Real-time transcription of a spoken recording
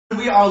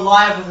we are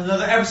live with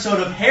another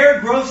episode of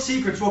Hair Growth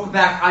Secrets. Welcome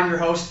back. I'm your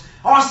host,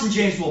 Austin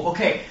James Wolf.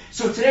 Okay,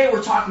 so today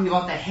we're talking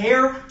about the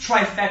hair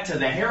trifecta,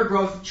 the hair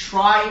growth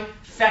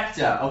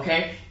trifecta,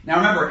 okay? Now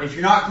remember, if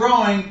you're not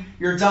growing,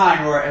 you're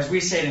dying, or as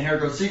we say in Hair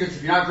Growth Secrets,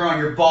 if you're not growing,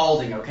 you're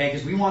balding, okay?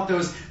 Because we want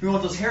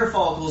those hair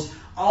follicles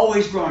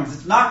always growing. If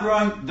it's not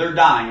growing, they're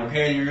dying,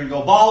 okay? And you're going to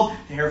go bald,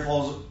 the hair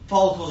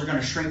follicles are going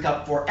to shrink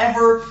up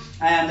forever,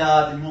 and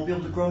then you won't be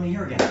able to grow any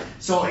hair again.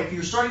 So if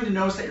you're starting to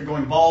notice that you're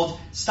going bald,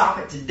 stop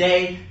it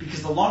today,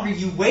 because the longer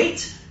you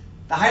wait,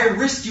 the higher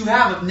risk you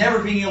have of never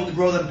being able to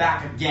grow them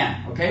back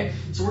again, okay?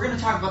 So we're going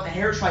to talk about the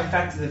hair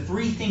trifecta, the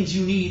 3 things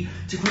you need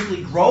to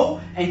quickly grow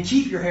and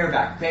keep your hair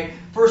back, okay?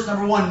 First,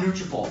 number 1,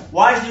 Nutrafol.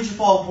 Why is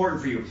Nutrafol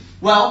important for you?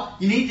 Well,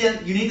 you need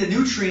the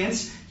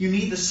nutrients, you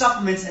need the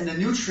supplements and the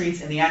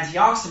nutrients and the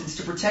antioxidants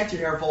to protect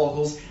your hair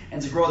follicles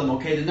and to grow them,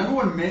 okay? The number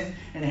 1 myth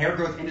in the hair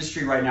growth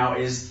industry right now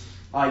is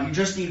you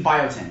just need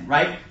biotin,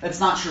 right?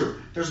 That's not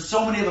true. There's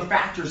so many other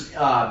factors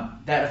that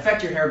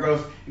affect your hair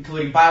growth,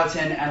 including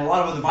biotin and a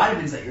lot of other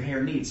vitamins that your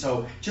hair needs.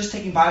 So just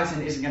taking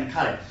biotin isn't going to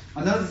cut it.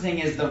 Another thing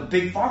is the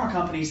big pharma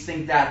companies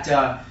think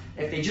that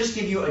if they just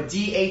give you a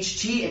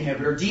DHT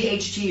inhibitor,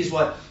 DHT is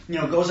what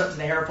goes up to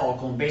the hair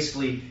follicle and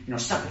basically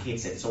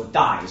suffocates it, so it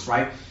dies,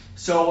 right?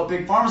 So what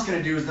Big Pharma's going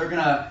to do is they're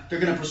gonna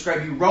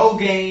prescribe you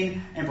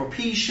Rogaine and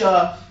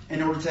Propecia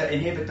in order to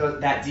inhibit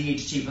that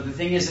DHT. But the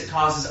thing is, it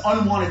causes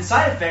unwanted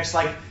side effects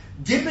like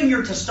dipping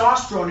your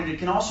testosterone, and it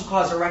can also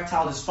cause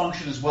erectile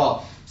dysfunction as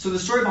well. So the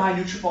story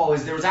behind Nutrafol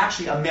is there was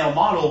actually a male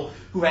model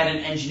who had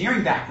an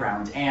engineering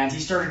background, and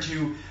he started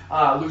to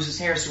lose his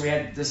hair, so we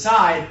had to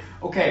decide,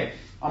 okay,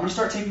 I'm going to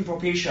start taking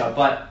Propecia,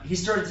 but he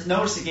started to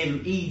notice it gave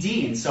him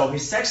ED, and so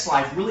his sex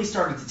life really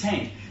started to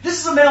tank. This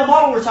is a male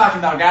model we're talking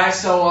about,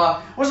 guys, so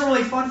it wasn't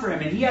really fun for him,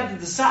 and he had to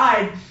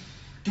decide,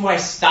 do I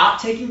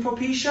stop taking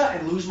Propecia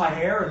and lose my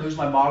hair and lose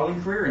my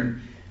modeling career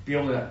and be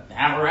able to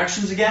have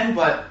erections again?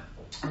 But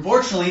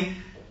unfortunately,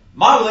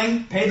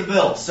 modeling paid the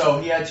bills, so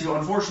he had to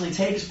unfortunately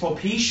take his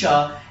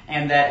Propecia,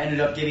 and that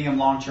ended up giving him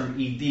long-term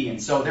ED.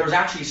 And so there was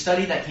actually a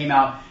study that came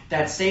out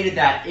that stated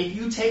that if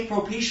you take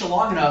Propecia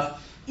long enough,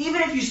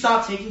 even if you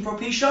stop taking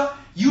Propecia,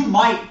 you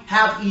might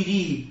have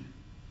ED.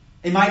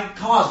 It might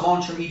cause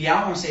long-term ED.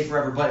 I don't want to say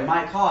forever, but it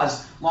might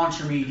cause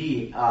long-term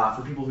ED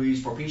for people who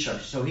use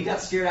Propecia. So he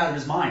got scared out of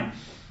his mind.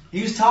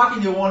 He was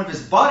talking to one of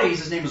his buddies.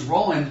 His name was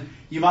Roland.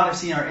 You might have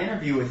seen our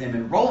interview with him.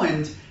 And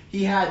Roland,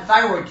 he had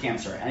thyroid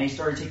cancer, and he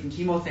started taking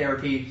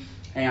chemotherapy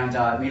and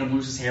made him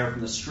lose his hair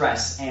from the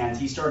stress. And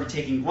he started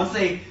taking, once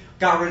they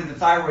got rid of the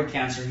thyroid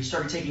cancer, he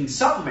started taking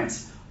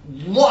supplements,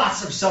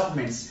 lots of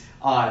supplements,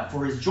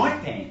 for his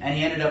joint pain, and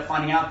he ended up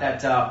finding out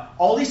that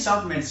all these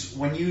supplements,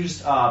 when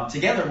used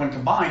together, when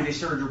combined, they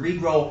started to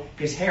regrow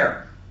his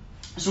hair.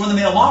 So when the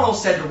male model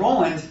said to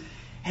Roland,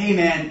 hey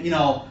man,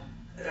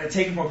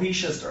 taking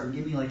Propecia started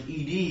giving me like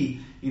ED,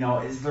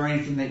 is there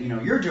anything that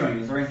you're doing?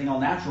 Is there anything all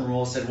natural? And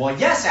Roland said, well,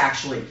 yes,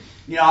 actually.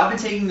 I've been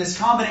taking this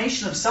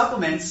combination of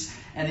supplements,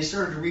 and they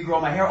started to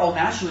regrow my hair all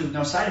naturally with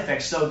no side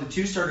effects. So the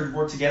two started to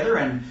work together,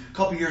 and a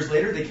couple years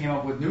later, they came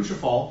up with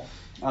Nutrafol.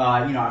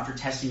 After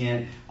testing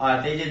it,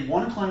 they did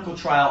 1 clinical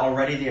trial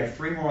already. They have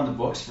 3 more on the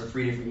books for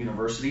 3 different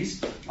universities.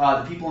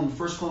 The people in the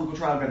first clinical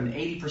trial got an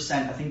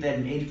 80%, I think they had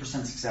an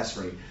 80% success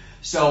rate.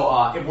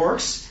 So it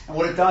works, and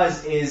what it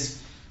does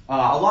is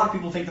a lot of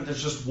people think that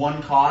there's just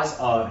one cause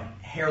of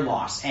hair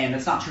loss, and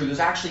that's not true. There's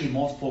actually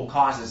multiple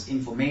causes.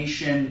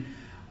 Inflammation,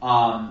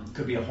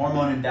 could be a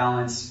hormone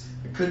imbalance,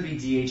 it could be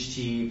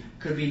DHT,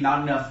 could be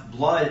not enough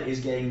blood is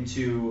getting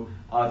to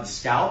the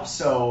scalp,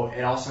 so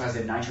it also has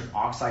a nitric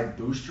oxide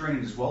booster in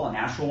it as well, a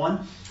natural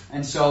one.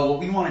 And so what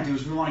we want to do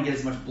is we want to get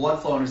as much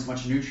blood flow and as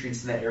much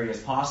nutrients to that area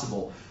as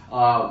possible.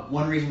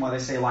 One reason why they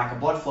say lack of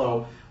blood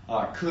flow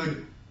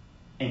could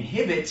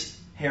inhibit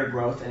hair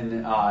growth,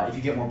 and if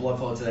you get more blood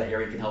flow to that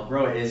area, it can help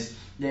grow it, is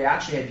they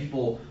actually had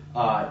people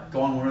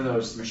go on one of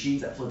those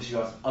machines that flips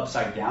you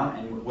upside down,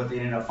 and what they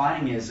ended up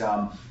finding is it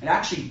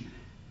actually,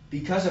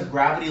 because of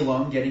gravity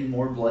alone, getting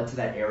more blood to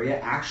that area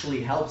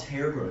actually helped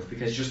hair growth,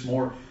 because just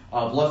more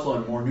blood flow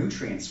and more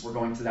nutrients were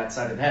going to that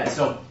side of the head.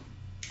 So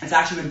it's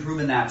actually been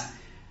proven that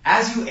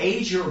as you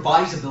age, your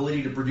body's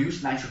ability to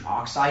produce nitric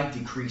oxide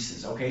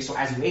decreases, okay? So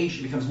as you age,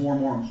 it becomes more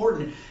and more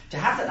important to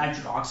have that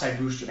nitric oxide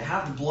booster, to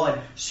have the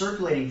blood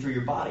circulating through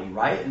your body,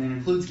 right? And it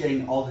includes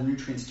getting all the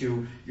nutrients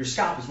to your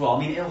scalp as well. I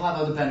mean, it'll have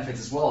other benefits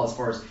as well, as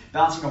far as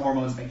balancing the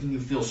hormones, making you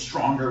feel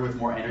stronger with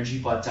more energy.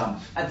 But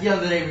at the end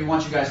of the day, we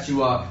want you guys to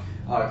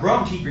grow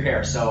and keep your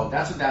hair. So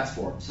that's what that's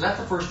for. So that's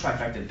the first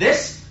trifecta.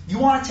 This you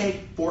want to take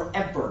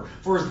forever,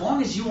 for as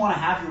long as you want to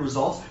have your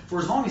results, for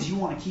as long as you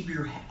want to keep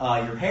your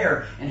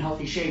hair in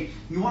healthy shape.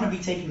 You want to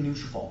be taking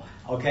Nutrafol,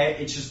 okay?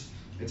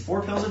 It's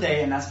 4 pills a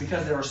day, and that's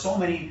because there are so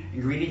many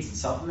ingredients and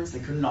supplements, they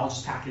couldn't all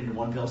just pack it into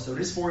 1 pill, so it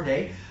is 4 a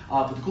day.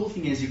 But the cool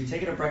thing is you can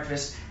take it at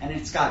breakfast, and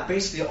it's got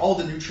basically all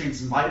the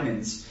nutrients and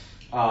vitamins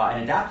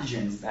and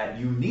adaptogens that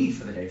you need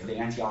for the day, for the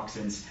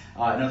antioxidants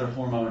and other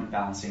hormone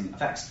balancing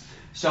effects.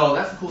 So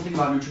that's the cool thing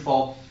about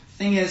Nutrafol.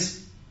 Thing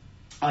is,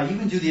 you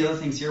can do the other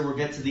things here. We'll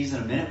get to these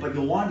in a minute, but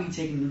you'll want to be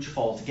taking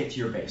Nutrafol to get to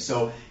your base.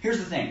 So here's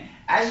the thing.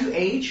 As you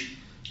age,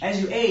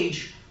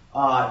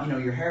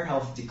 your hair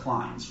health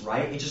declines,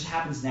 right? It just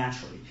happens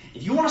naturally.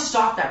 If you want to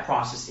stop that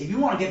process, if you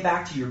want to get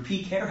back to your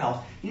peak hair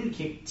health, you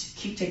need to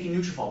keep taking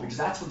Nutrafol, because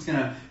that's what's going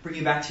to bring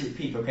you back to your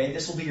peak, okay?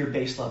 This will be your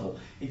base level.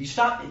 If you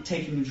stop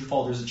taking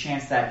Nutrafol, there's a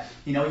chance that,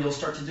 you'll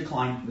start to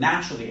decline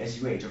naturally as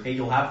you age, okay?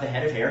 You'll have the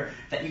head of hair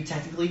that you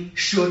technically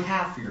should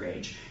have for your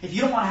age. If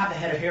you don't want to have the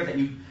head of hair that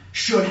you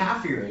should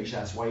have for your age,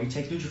 that's why you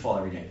take Nutrafol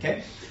every day,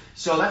 okay?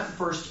 So that's the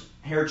first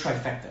hair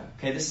trifecta,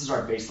 okay? This is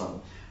our base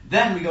level.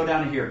 Then we go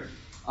down to here.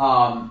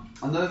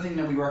 Another thing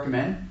that we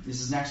recommend,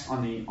 this is next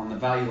on the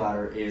value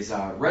ladder, is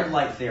red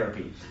light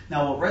therapy.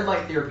 Now, what red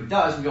light therapy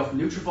does, we go from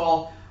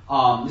Nutrafol.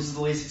 This is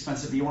the least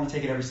expensive, but you want to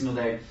take it every single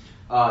day.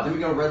 Then we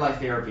go to red light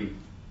therapy.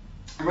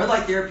 And red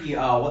light therapy,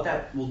 what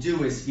that will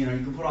do is, you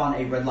can put on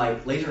a red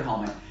light laser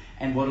helmet,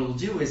 and what it'll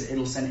do is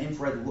it'll send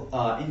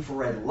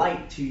infrared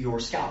light to your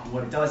scalp. And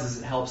what it does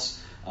is it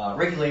helps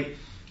regulate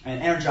and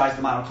energize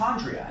the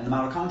mitochondria. And the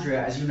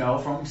mitochondria, as you know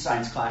from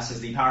science class, is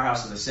the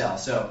powerhouse of the cell.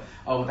 So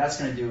what that's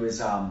going to do is,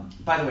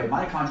 by the way,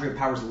 mitochondria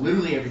powers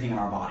literally everything in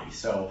our body.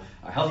 So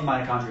healthy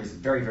mitochondria is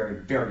very, very,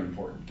 very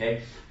important,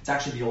 okay? It's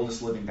actually the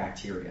oldest living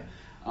bacteria,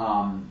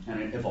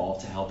 and it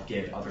evolved to help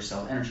give other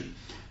cells energy.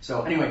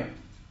 So anyway,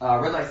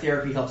 red light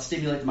therapy helps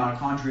stimulate the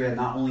mitochondria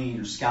not only in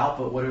your scalp,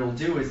 but what it'll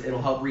do is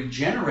it'll help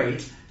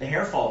regenerate the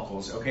hair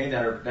follicles, okay,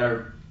 that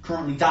are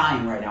currently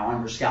dying right now on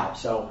your scalp.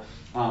 So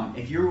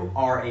if you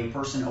are a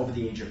person over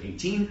the age of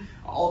 18,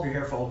 all of your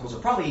hair follicles are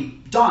probably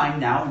dying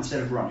now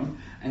instead of growing.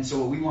 And so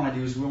what we want to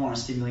do is we want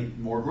to stimulate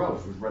more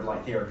growth with red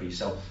light therapy.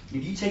 So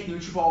if you take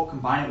Nutrafol,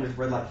 combine it with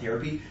red light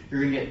therapy,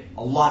 you're going to get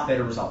a lot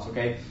better results,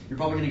 okay? You're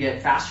probably going to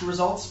get faster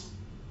results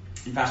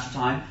in faster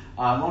time,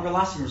 longer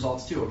lasting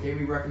results too, okay?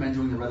 We recommend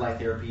doing the red light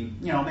therapy,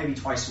 maybe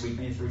twice a week,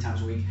 maybe 3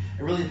 times a week.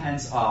 It really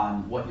depends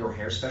on what your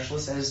hair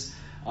specialist says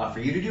for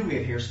you to do. We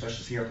have hair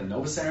specialists here at the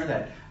Nova Center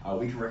that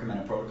we can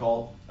recommend a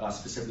protocol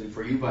specifically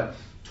for you, but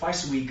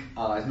twice a week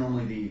is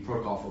normally the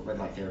protocol for red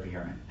light therapy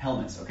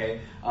helmets,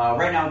 okay?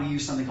 Right now we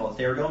use something called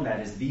Theragun. That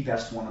is the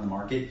best one on the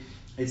market.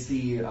 It's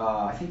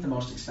I think the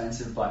most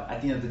expensive, but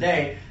at the end of the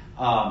day,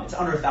 it's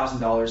under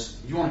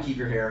 $1,000. If you want to keep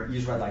your hair,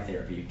 use red light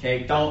therapy,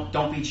 okay?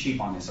 Don't be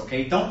cheap on this,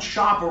 okay? Don't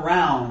shop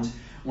around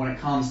when it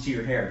comes to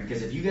your hair,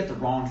 because if you get the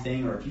wrong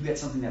thing, or if you get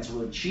something that's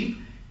really cheap,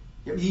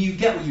 you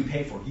get what you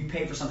pay for. If you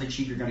pay for something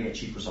cheap, you're going to get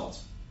cheap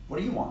results. What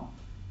do you want?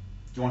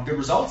 Do you want good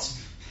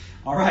results?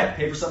 All right,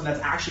 pay for something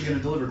that's actually going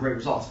to deliver great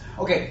results.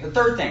 Okay, the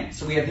third thing.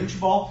 So we have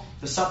Nutrafol,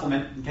 the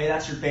supplement. Okay,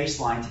 that's your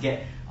baseline to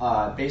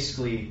get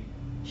basically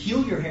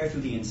heal your hair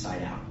through the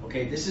inside out.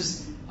 Okay, this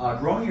is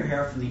growing your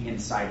hair from the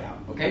inside out.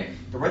 Okay,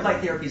 the red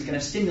light therapy is going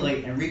to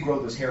stimulate and regrow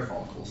those hair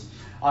follicles.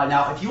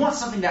 Now, if you want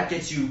something that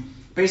gets you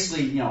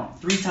basically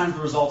 3 times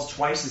the results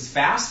twice as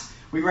fast,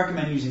 we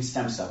recommend using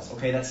stem cells.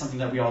 Okay, that's something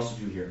that we also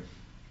do here.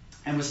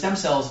 And with stem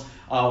cells,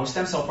 with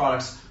stem cell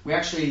products,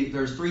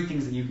 there's 3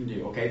 things that you can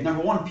do. Okay,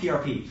 number 1,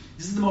 PRP.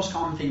 This is the most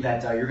common thing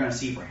that you're going to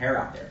see for hair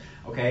out there.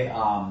 Okay,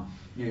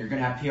 you're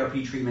going to have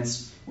PRP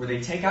treatments where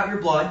they take out your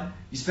blood,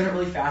 you spin it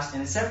really fast,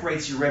 and it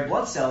separates your red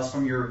blood cells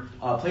from your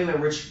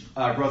platelet-rich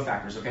growth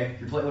factors. Okay,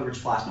 your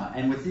platelet-rich plasma.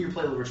 And within your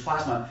platelet-rich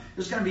plasma,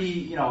 there's going to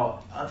be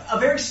a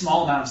very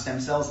small amount of stem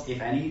cells, if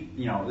any.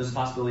 There's a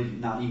possibility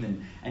not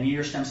even any of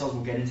your stem cells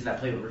will get into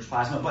that platelet-rich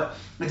plasma, but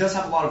it does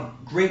have a lot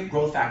of great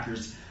growth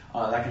factors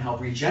that can help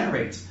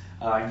regenerate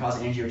and cause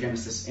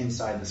angiogenesis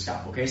inside the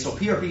scalp. Okay, so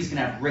PRP is going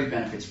to have great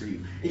benefits for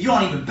you. If you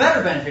want even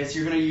better benefits,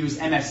 you're going to use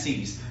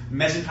MSCs,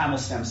 mesenchymal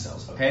stem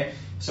cells. Okay,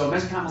 so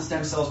mesenchymal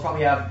stem cells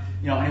probably have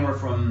anywhere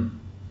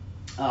from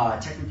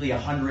technically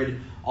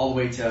 100 all the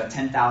way to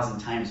 10,000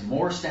 times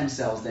more stem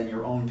cells than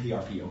your own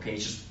PRP. Okay,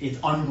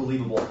 it's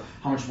unbelievable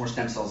how much more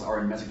stem cells are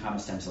in mesenchymal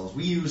stem cells.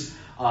 We use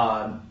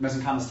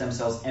mesenchymal stem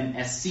cells,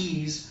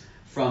 MSCs,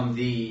 from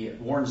the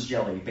Wharton's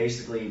jelly,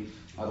 basically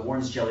the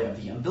Wharton's jelly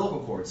of the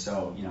umbilical cord.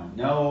 So,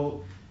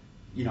 no,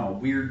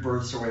 weird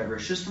births or whatever.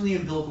 It's just from the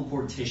umbilical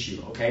cord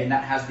tissue, okay? And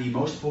that has the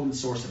most potent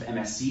source of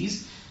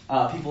MSCs.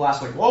 People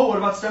ask like, whoa, what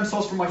about stem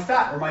cells from my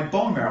fat or my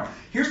bone marrow?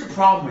 Here's the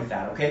problem with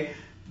that, okay?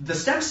 The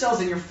stem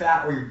cells in your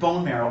fat or your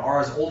bone marrow are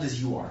as old as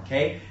you are,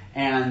 okay?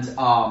 And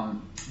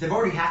they've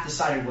already half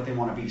decided what they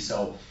want to be.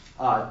 So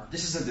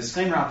this is a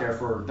disclaimer out there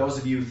for those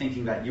of you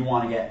thinking that you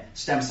want to get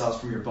stem cells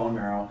from your bone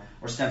marrow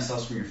or stem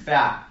cells from your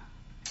fat.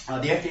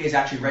 The FDA is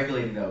actually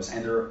regulating those,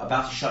 and they're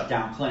about to shut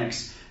down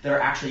clinics that are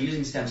actually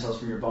using stem cells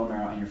from your bone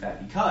marrow and your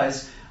fat,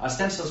 because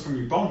stem cells from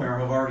your bone marrow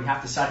have already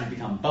half decided to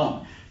become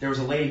bone. There was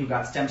a lady who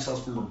got stem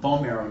cells from her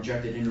bone marrow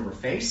injected into her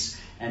face,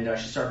 and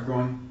she started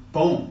growing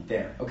bone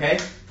there, okay,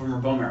 from her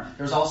bone marrow.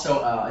 There's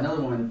also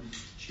another woman,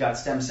 she got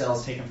stem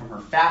cells taken from her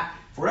fat.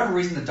 For whatever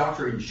reason, the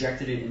doctor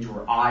injected it into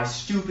her eye.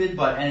 Stupid,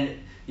 but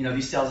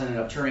these cells ended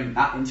up turning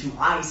not into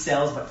eye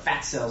cells, but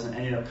fat cells, and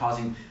ended up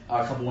causing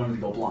a couple women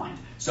to go blind.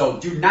 So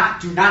do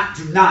not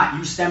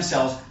use stem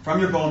cells from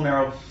your bone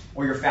marrow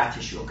or your fat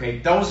tissue, okay?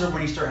 Those are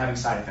when you start having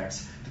side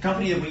effects. The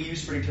company that we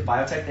use, Predictive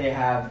Biotech, they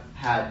have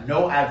had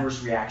no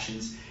adverse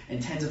reactions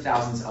and tens of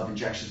thousands of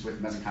injections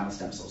with mesenchymal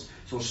stem cells.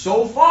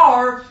 So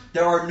far,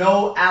 there are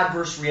no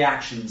adverse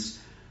reactions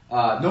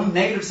no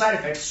negative side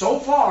effects so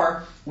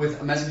far with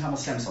mesenchymal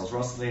stem cells, or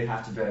else they'd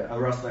have to be,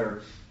 or else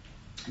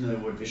they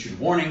would have issued a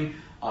warning.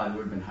 They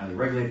would have been highly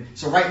regulated.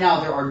 So right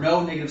now there are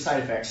no negative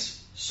side effects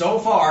so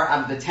far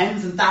out of the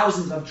tens and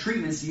thousands of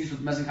treatments used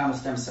with mesenchymal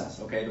stem cells.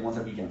 Okay, the ones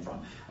that we get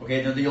from.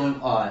 Okay, they're the only,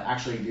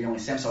 actually the only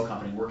stem cell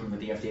company working with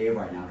the FDA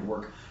right now to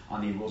work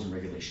on the rules and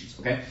regulations.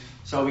 Okay,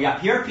 so we got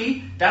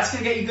PRP. That's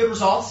going to get you good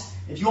results.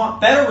 If you want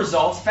better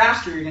results,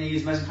 faster, you're going to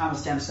use mesenchymal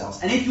stem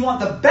cells. And if you want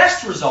the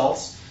best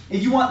results,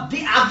 if you want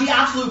the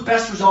absolute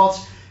best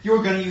results,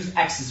 you're going to use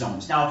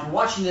exosomes. Now, if you're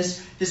watching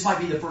this, this might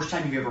be the first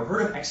time you've ever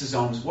heard of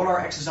exosomes. What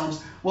are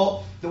exosomes?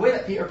 Well, the way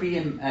that PRP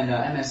and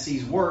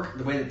MSCs work,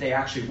 the way that they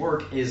actually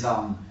work is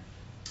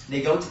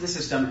they go to the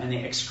system and they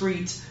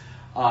excrete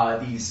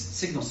these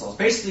signal cells.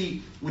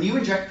 Basically, when you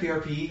inject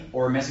PRP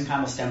or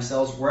mesenchymal stem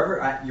cells,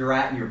 wherever you're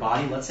at in your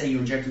body, let's say you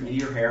inject them into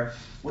your hair,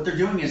 what they're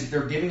doing is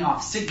they're giving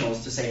off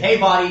signals to say, hey,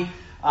 body,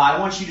 I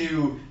want you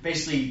to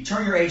basically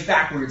turn your age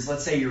backwards.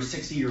 Let's say you're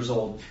 60 years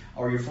old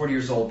or you're 40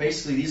 years old.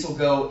 Basically, these will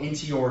go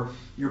into your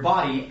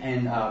body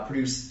and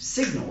produce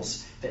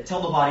signals that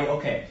tell the body,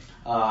 okay,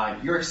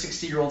 you're a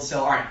 60-year-old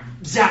cell. All right,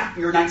 zap,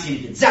 you're 19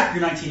 again. Zap,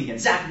 you're 19 again.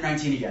 Zap, you're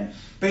 19 again.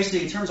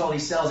 Basically, it turns all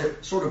these cells,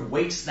 it sort of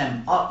wakes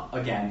them up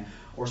again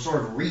or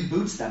sort of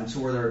reboots them to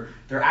where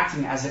they're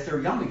acting as if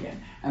they're young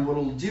again. And what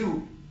it'll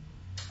do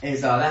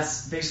is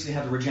that's basically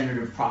how the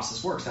regenerative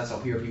process works. That's how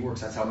PRP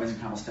works. That's how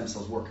mesenchymal stem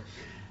cells work.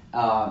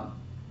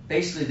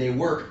 Basically, they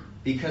work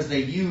because they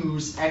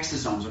use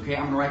exosomes. Okay,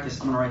 I'm going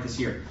to write this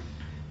here.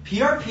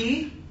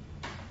 PRP,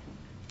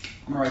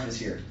 I'm going to write this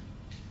here.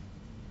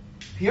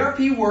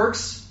 PRP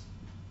works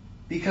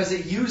because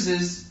it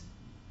uses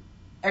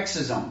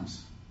exosomes.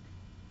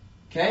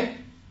 Okay?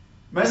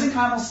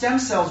 Mesenchymal stem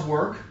cells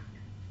work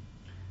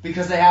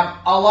because they have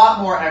a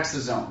lot more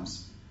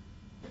exosomes.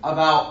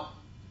 About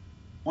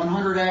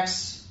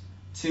 100x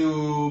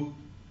to,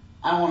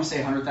 I don't want to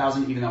say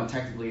 100,000, even though it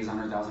technically is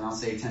 100,000. I'll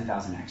say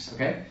 10,000x,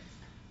 okay?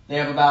 They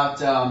have about,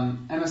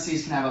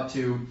 MSCs can have up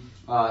to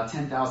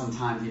 10,000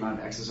 times the amount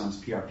of exosomes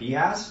PRP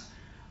has.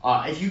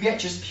 If you get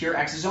just pure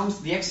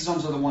exosomes, the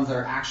exosomes are the ones that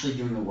are actually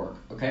doing the work,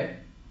 okay?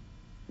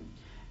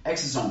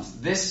 Exosomes.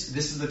 This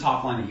is the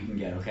top line that you can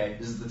get, okay?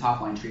 This is the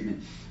top line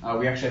treatment.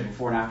 We actually have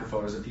before and after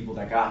photos of people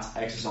that got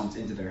exosomes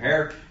into their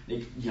hair.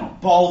 They,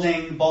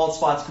 balding, bald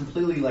spots,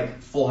 completely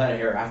like full head of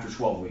hair after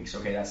 12 weeks,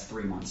 okay? That's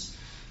 3 months.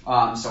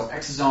 So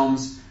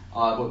exosomes,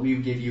 what we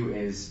would give you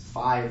is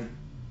 5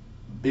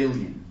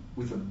 billion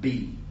with a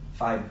B.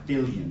 5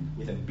 billion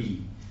with a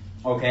B.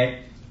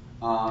 Okay?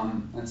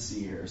 Let's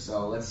see here.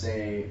 So let's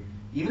say,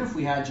 even if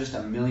we had just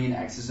 1 million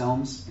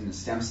exosomes in the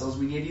stem cells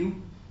we gave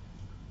you,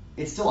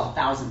 it's still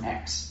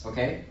 1,000x,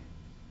 okay?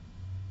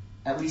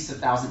 At least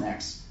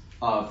 1,000x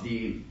of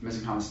the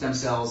mesenchymal stem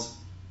cells.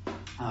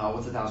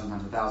 What's 1,000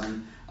 times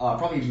 1,000?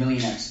 Probably 1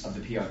 million x of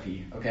the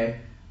PRP, okay?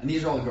 And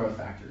these are all the growth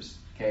factors,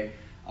 okay?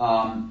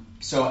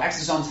 So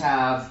exosomes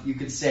have, you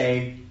could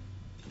say,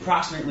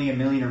 approximately 1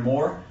 million or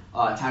more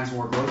times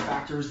more growth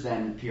factors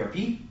than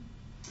PRP.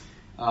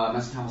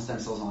 Mesenchymal stem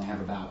cells only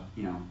have about,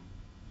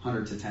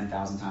 100 to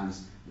 10,000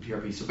 times the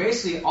PRP. So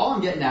basically, all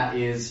I'm getting at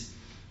is,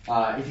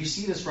 if you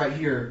see this right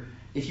here,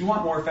 if you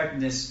want more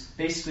effectiveness,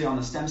 basically on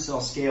the stem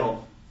cell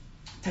scale,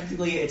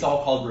 technically it's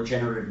all called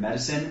regenerative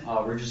medicine.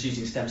 We're just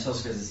using stem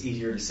cells because it's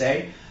easier to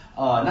say.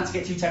 Not to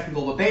get too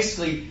technical, but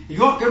basically, if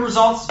you want good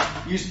results,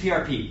 use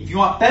PRP. If you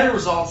want better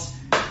results,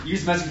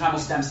 use mesenchymal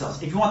stem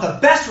cells. If you want the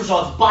best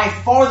results, by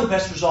far the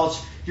best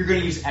results, you're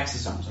going to use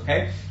exosomes,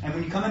 okay? And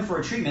when you come in for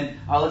a treatment,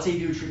 let's say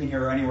you do a treatment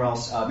here or anywhere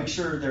else, make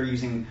sure they're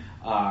using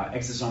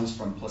exosomes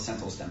from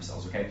placental stem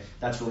cells, okay?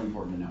 That's really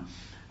important to know.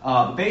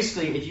 But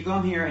basically, if you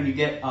come here and you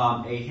get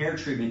a hair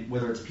treatment,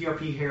 whether it's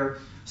PRP hair,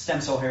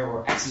 stem cell hair,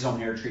 or exosome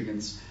hair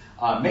treatments,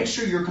 make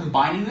sure you're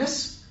combining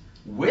this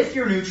with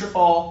your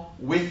Nutrafol,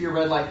 with your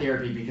red light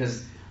therapy,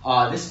 because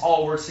this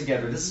all works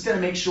together. This is going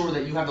to make sure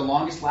that you have the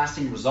longest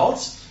lasting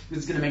results. This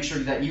is going to make sure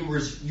that you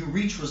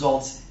reach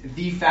results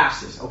the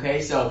fastest,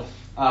 okay? So,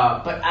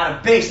 but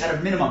at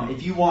a minimum,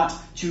 if you want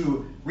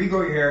to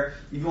regrow your hair,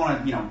 if you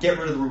want to, get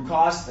rid of the root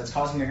cause that's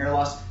causing your hair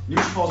loss,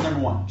 Nutrafol is number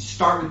one.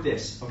 Start with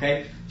this,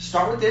 okay?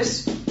 Start with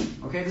this,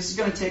 okay? This is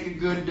going to take a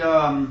good,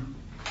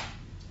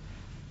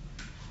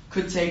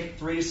 could take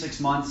 3 to 6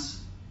 months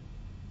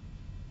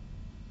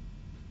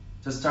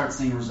to start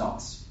seeing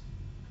results,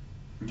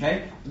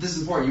 okay? But this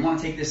is important. You want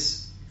to take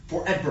this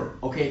forever,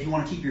 okay, if you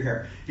want to keep your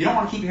hair. If you don't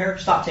want to keep your hair,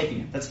 stop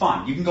taking it. That's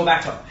fine. You can go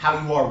back to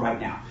how you are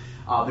right now.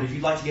 But if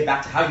you'd like to get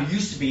back to how you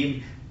used to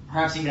be,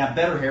 perhaps even have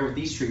better hair with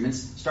these treatments,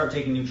 start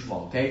taking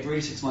Nutrafol, okay? 3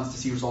 to 6 months to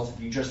see results if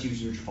you just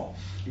use Nutrafol.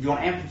 If you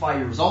want to amplify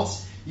your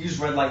results, use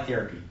red light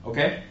therapy,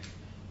 okay?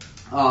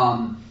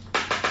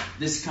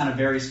 This kind of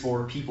varies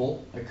for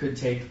people. It could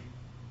take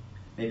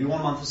maybe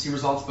 1 month to see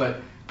results,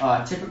 but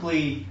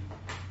typically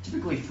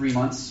 3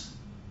 months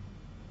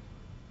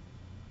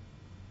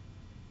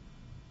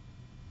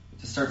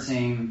to start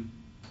seeing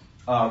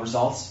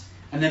results.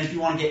 And then if you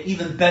want to get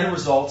even better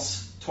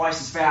results,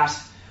 twice as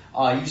fast,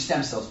 use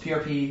stem cells,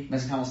 PRP,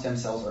 mesenchymal stem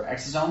cells, or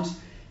exosomes.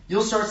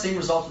 You'll start seeing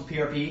results with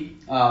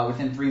PRP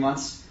within 3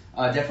 months.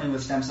 definitely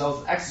with stem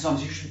cells.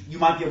 Exosomes, you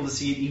might be able to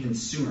see it even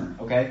sooner,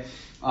 okay?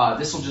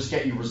 This will just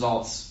get you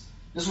results.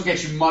 This will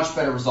get you much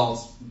better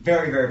results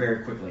very, very,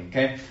 very quickly,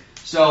 okay?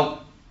 So,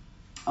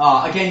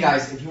 again,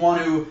 guys, if you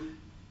want to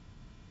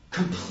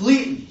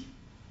completely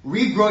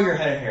regrow your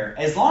head of hair,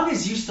 as long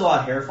as you still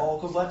have hair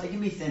follicles left, it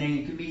can be thinning,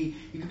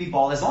 you can be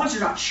bald, as long as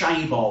you're not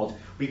shiny bald,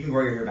 we can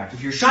grow your hair back.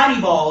 If you're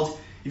shiny bald,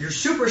 if you're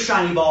super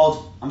shiny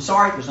bald, I'm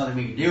sorry, there's nothing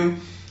we can do.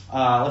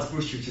 Let's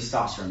boost your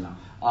testosterone though.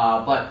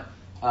 But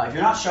if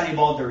you're not shiny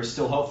bald, there is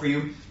still hope for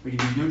you. We can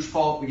do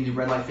Nutrafol, we can do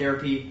red light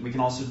therapy, we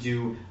can also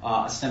do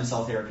a stem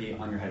cell therapy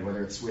on your head,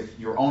 whether it's with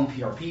your own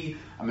PRP,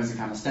 a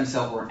mesenchymal stem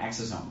cell, or an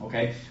exosome,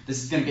 okay?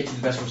 This is going to get you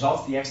the best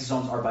results. The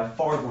exosomes are by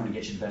far going to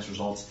get you the best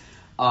results.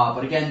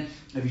 But again,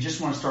 if you just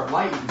want to start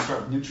light, you can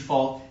start with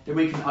Nutrafol. Then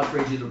we can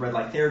upgrade you to red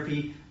light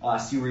therapy,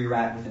 see where you're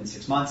at within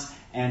 6 months.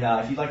 And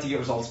if you'd like to get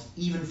results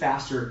even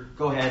faster,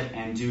 go ahead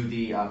and do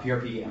the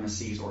PRP,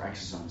 MSCs, or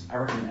exosomes. I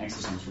recommend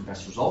exosomes for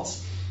best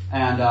results.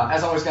 And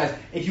as always, guys,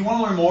 if you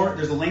want to learn more,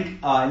 there's a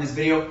link in this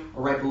video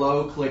or right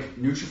below. Click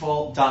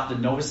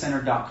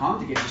Nutrafol.thenovacenter.com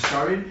to get you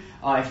started.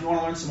 If you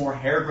want to learn some more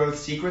hair growth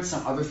secrets,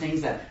 some other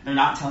things that they're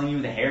not telling you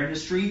in the hair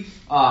industry,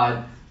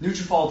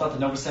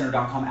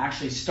 Nutrafol.thenovacenter.com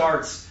actually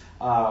starts.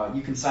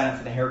 You can sign up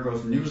for the hair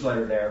growth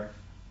newsletter there.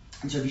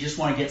 And so if you just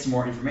want to get some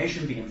more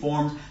information, be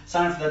informed,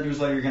 sign up for that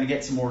newsletter. You're going to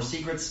get some more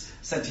secrets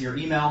sent to your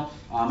email.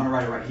 I'm going to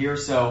write it right here.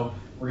 So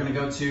we're going to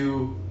go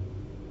to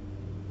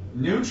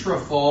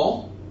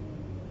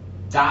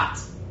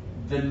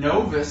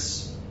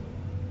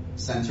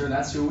Nutrafol.thenovacenter,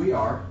 that's who we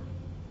are,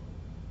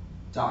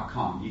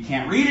 .com. You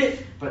can't read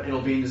it, but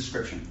it'll be in the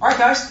description. All right,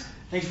 guys.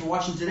 Thanks for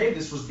watching today.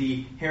 This was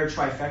the Hair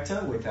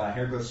Trifecta with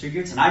Hair Growth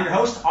Secrets. And I'm your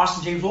host,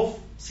 Austin James Wolf.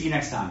 See you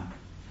next time.